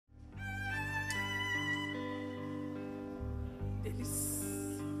délices.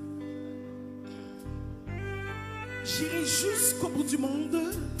 J'irai jusqu'au bout du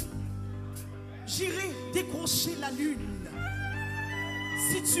monde. J'irai décrocher la lune.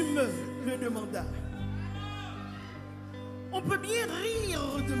 Si tu me le demandas. On peut bien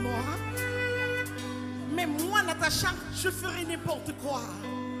rire de moi. Mais moi, Natacha, je ferai n'importe quoi.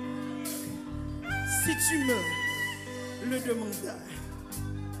 Si tu me le demandas.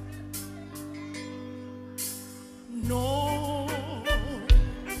 Non,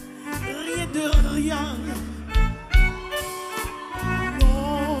 rien de rien.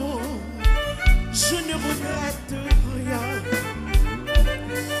 Non, je ne regrette rien.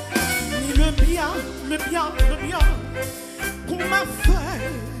 Ni le bien qu'on m'a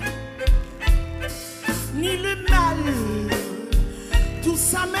fait, ni le mal, tout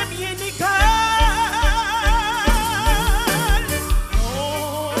ça m'est bien égal.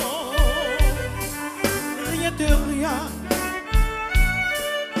 Oh, rien de rien.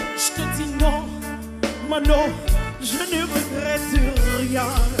 Je te dis non, Manno, je ne regrette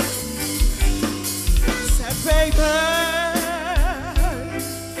rien. C'est baby,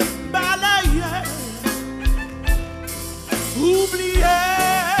 balayer, oublier.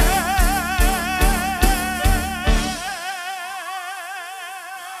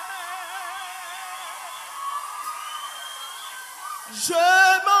 Je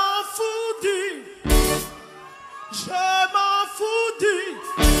m'en fous du, je m'en fous du,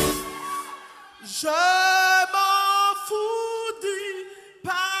 je m'en fous du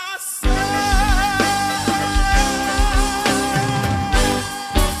passé.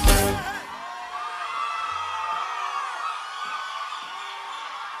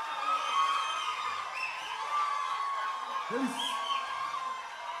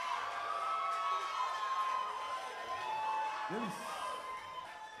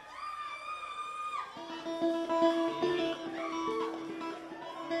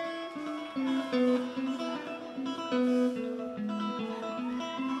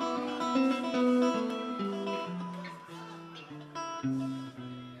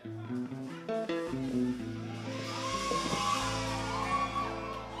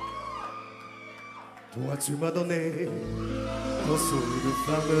 Toi tu m'as donné ton sourire de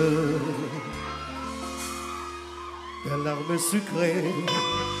femme, des larmes sucrées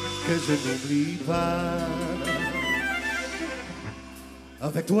que je n'oublie pas.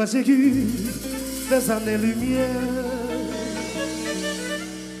 Avec toi j'ai eu des années-lumière,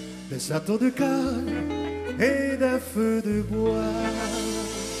 des châteaux de calme et des feux de bois.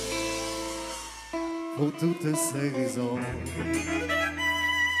 Pour toutes ces raisons,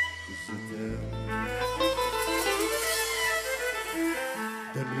 je t'aime.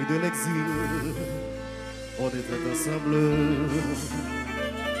 De nuit de l'exil, on était ensemble.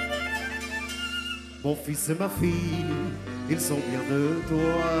 Mon fils et ma fille, ils sont bien de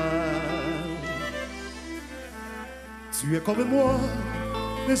toi. Tu es comme moi,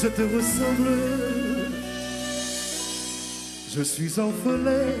 mais je te ressemble. Je suis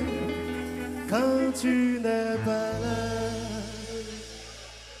orphelin quand tu n'es pas là.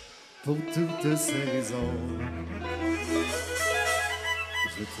 Pour toutes ces raisons,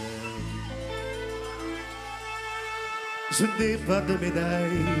 je t'aime. Je n'ai pas de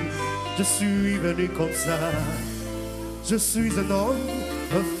médaille, je suis venu comme ça. Je suis un homme,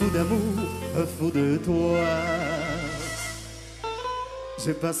 un fou d'amour, un fou de toi.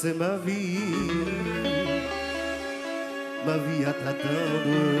 J'ai passé ma vie à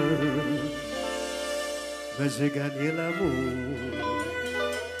t'attendre, mais j'ai gagné l'amour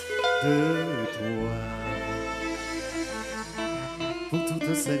de toi. Pour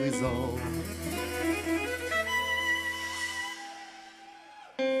toutes ces raisons,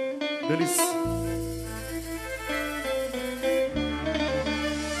 Délice.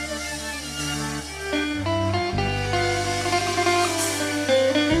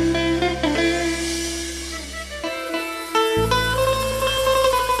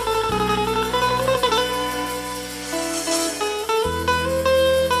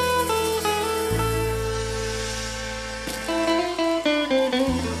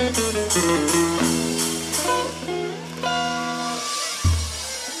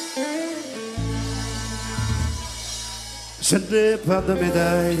 Je n'ai pas de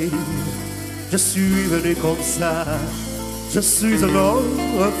médaille, je suis venu comme ça. Je suis un homme,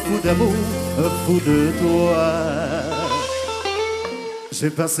 un fou d'amour, un fou de toi. J'ai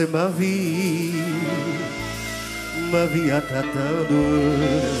passé ma vie à t'attendre,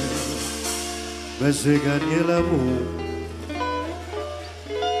 mais j'ai gagné l'amour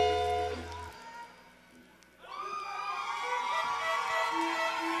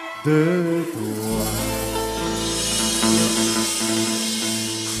de toi.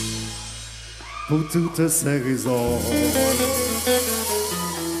 pour toutes ces raisons.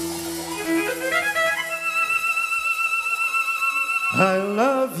 I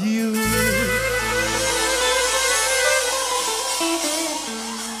love you.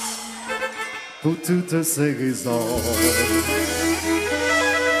 Pour toutes ces raisons.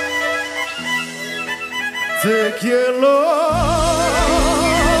 Te quiero.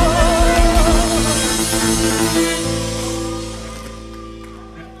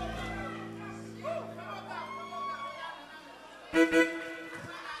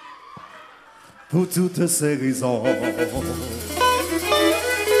 Pour toutes ces raisons.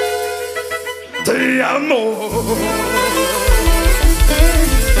 Te amo.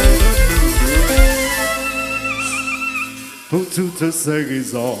 Pour toutes ces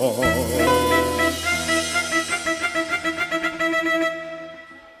raisons.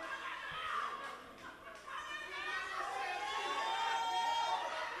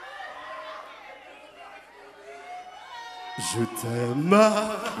 Je t'aime.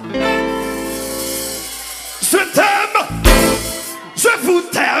 Je t'aime. Je vous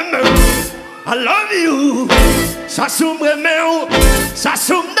t'aime. I love you. Ça somme remèo. Ça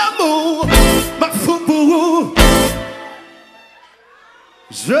somme d'amour. Ma fou pour vous.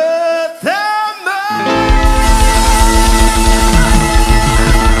 Je t'aime.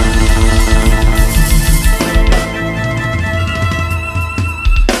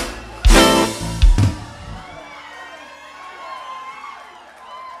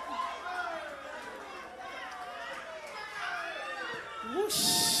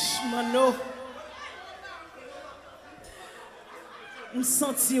 Manno, me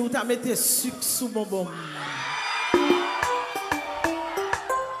senti où t'as mis tes sucres sous bonbon.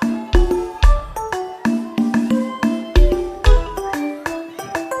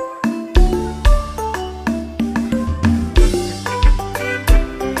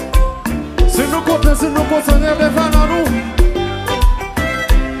 C'est nous comptons, on est les fans à nous.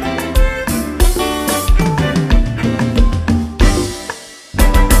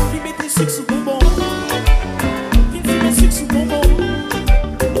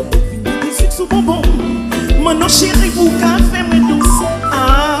 Manno chéri, vous café me douce.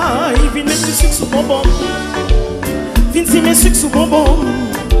 Ah, il vient mettre du sucre sous bonbon. Vient si mes sucre sous bonbon.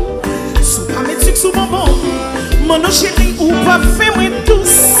 Sous pas mettre sucre sous bonbon. Manno chéri, ou pas fait me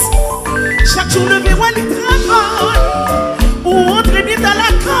douce. Chaque jour le verrou il travaille. Ou entre bien dans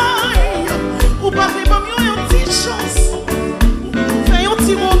la caille. Ou pas fait bon mieux une petite chance. Fait un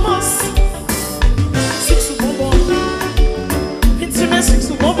petit romance. Sucre sous bonbon. Vient si mes sucre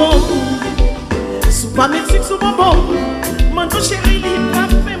sous bonbon. Pas mettre sucre sous bonbon. Manno chéri, il pas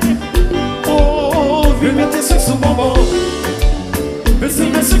fait mes. Oh, viens mettre sucre sous bonbon. Viens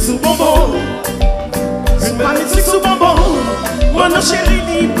mettre sucre sous bonbon. Pas mettre sucre sous bonbon. Manno chéri,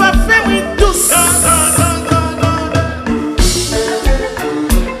 il pas fait mes douce.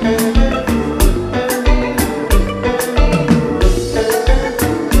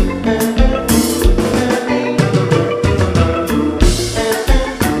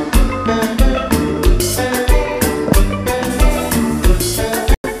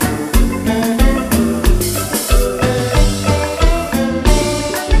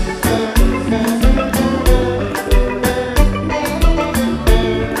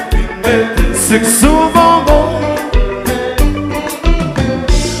 Sucre sous bonbon.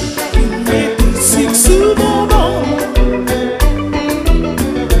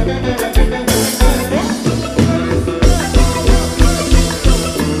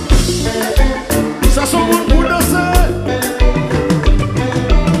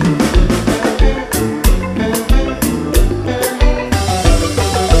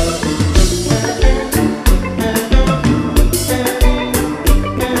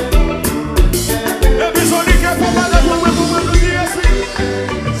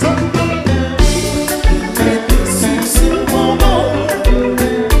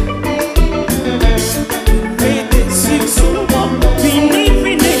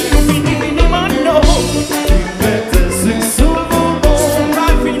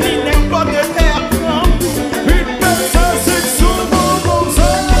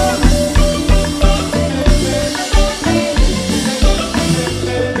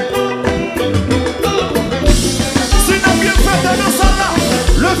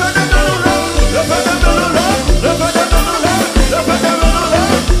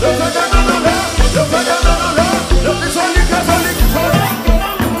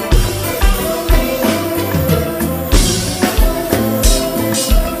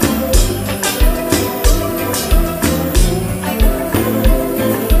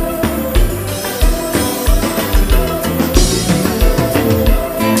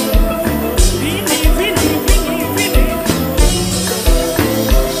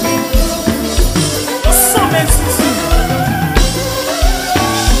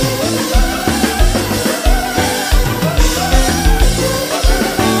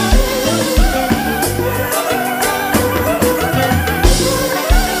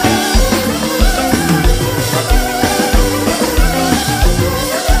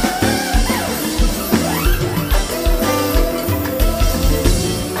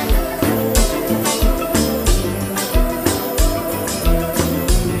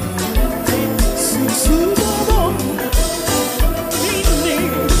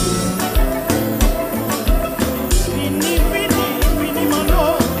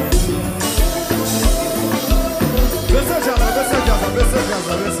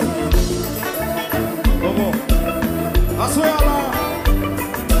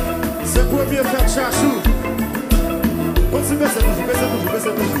 c'est premier fête chachou. Continue, baissez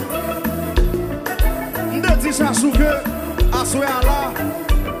toujours. Je dis chachou que, à ce là,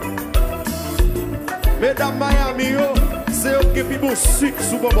 mesdames Miami, c'est eux qui ont sucre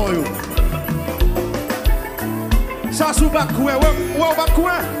sous bonbon. Chachou pas quoi, ouais, pas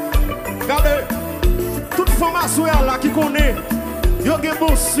quoi. Regardez, toute femme à ce là qui connaît, yo gen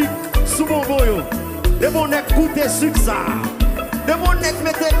bon sucre sous bonbon. Des bons nèg goûter sucre ça. Des bons nèg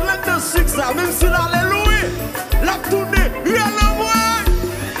mettez l'un de sucre ça. Même si l'alléluia, la tournée, il y a le moins.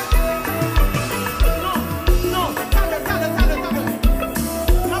 Non, calme.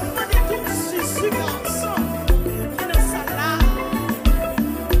 On va prendre tout ce sucre ensemble. Qui dans ça là.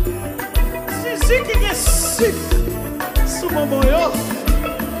 Sucre qui est sucre sous bonbon yo.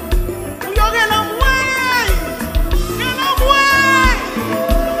 Vous y aurez la moins.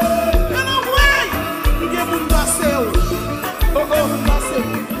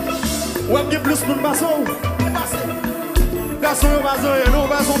 Ou est-ce plus pour le basson? Garçon, non,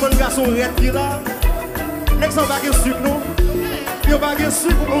 bon garçon, rete qui là. N'est-ce pas de sucre, non? Il n'y a pas de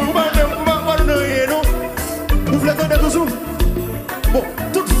sucre, on ne va pas rien, non? Vous voulez donner toujours? Bon,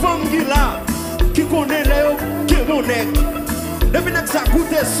 toute femme qui là, qui connaît Léo, qui est mon nègre. Depuis que ça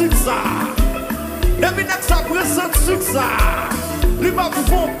goûte sucre, ça. Depuis que ça présente sucre, ça. Lui, ne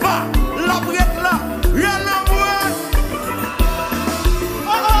font pas la brette là. Rien à voir.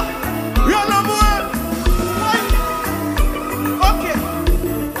 Ok.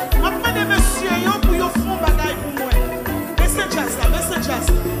 Après de monsieur yo pour yo font bagaille pour moi. Baissez jazz là.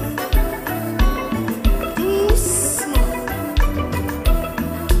 Doucement.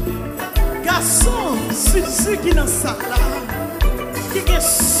 Garçon, Zuzu qui dans ça là. Qui est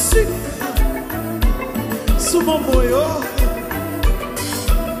sucre sous mon boyo.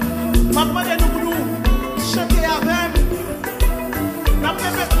 Maintenant de nous chanter avec.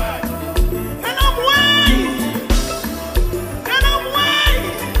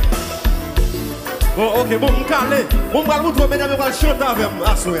 Bon, ok, bon, je calé. Bon, je vais vous montrer, mesdames, on va chanter avec moi.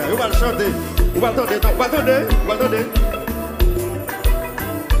 On va chanter. On va attendre.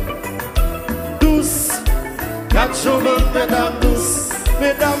 Douce, quatre chemins, mesdames douces,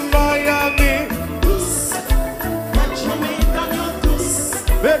 mesdames Miami. Douce, quatre chemins, douce,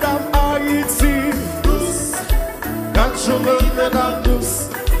 mesdames Haïti. Douce, quatre chemins, mesdames douces,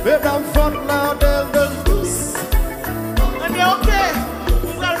 mesdames Fort Lauderdale. Douce. On est ok.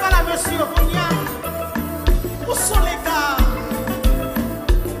 Vous allez voir la monsieur. Où sont les gars?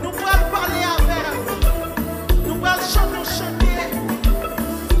 Nous allons parler avec eux. Nous allons chanter.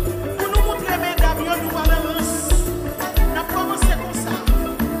 Pour nous montrer, mesdames, nous allons avancer. On a commencé comme ça.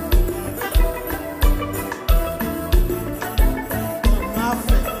 Comment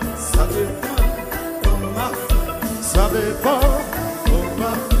faire? Ça dépend. Comment faire?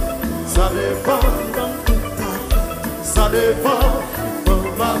 Ça dépend. Ça dépend.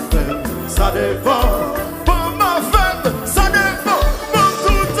 Ça dépend. Comment faire? Ça dépend.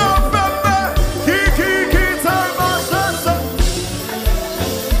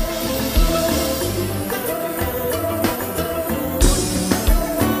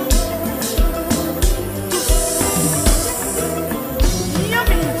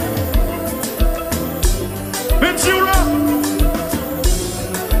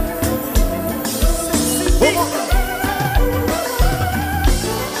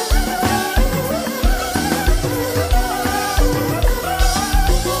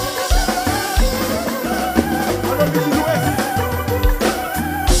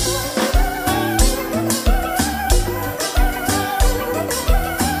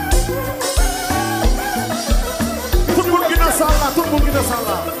 Tout le monde qui est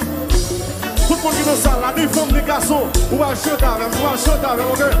dans la salle, les femmes, les garçons, on va chanter avec,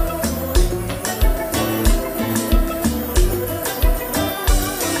 ok?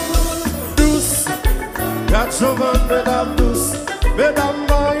 Douce, quatre chemins, mesdames douces, mesdames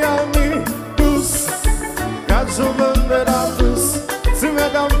Miami. Douce, quatre chemins, mesdames douces, si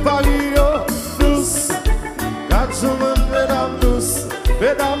mesdames Paris, douce, quatre chemins, mesdames douces,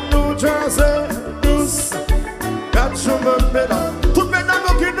 mesdames New Jersey. Douce, quatre chemins, mesdames. Toutes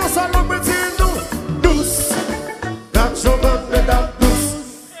mesdames qui sont dans la salle,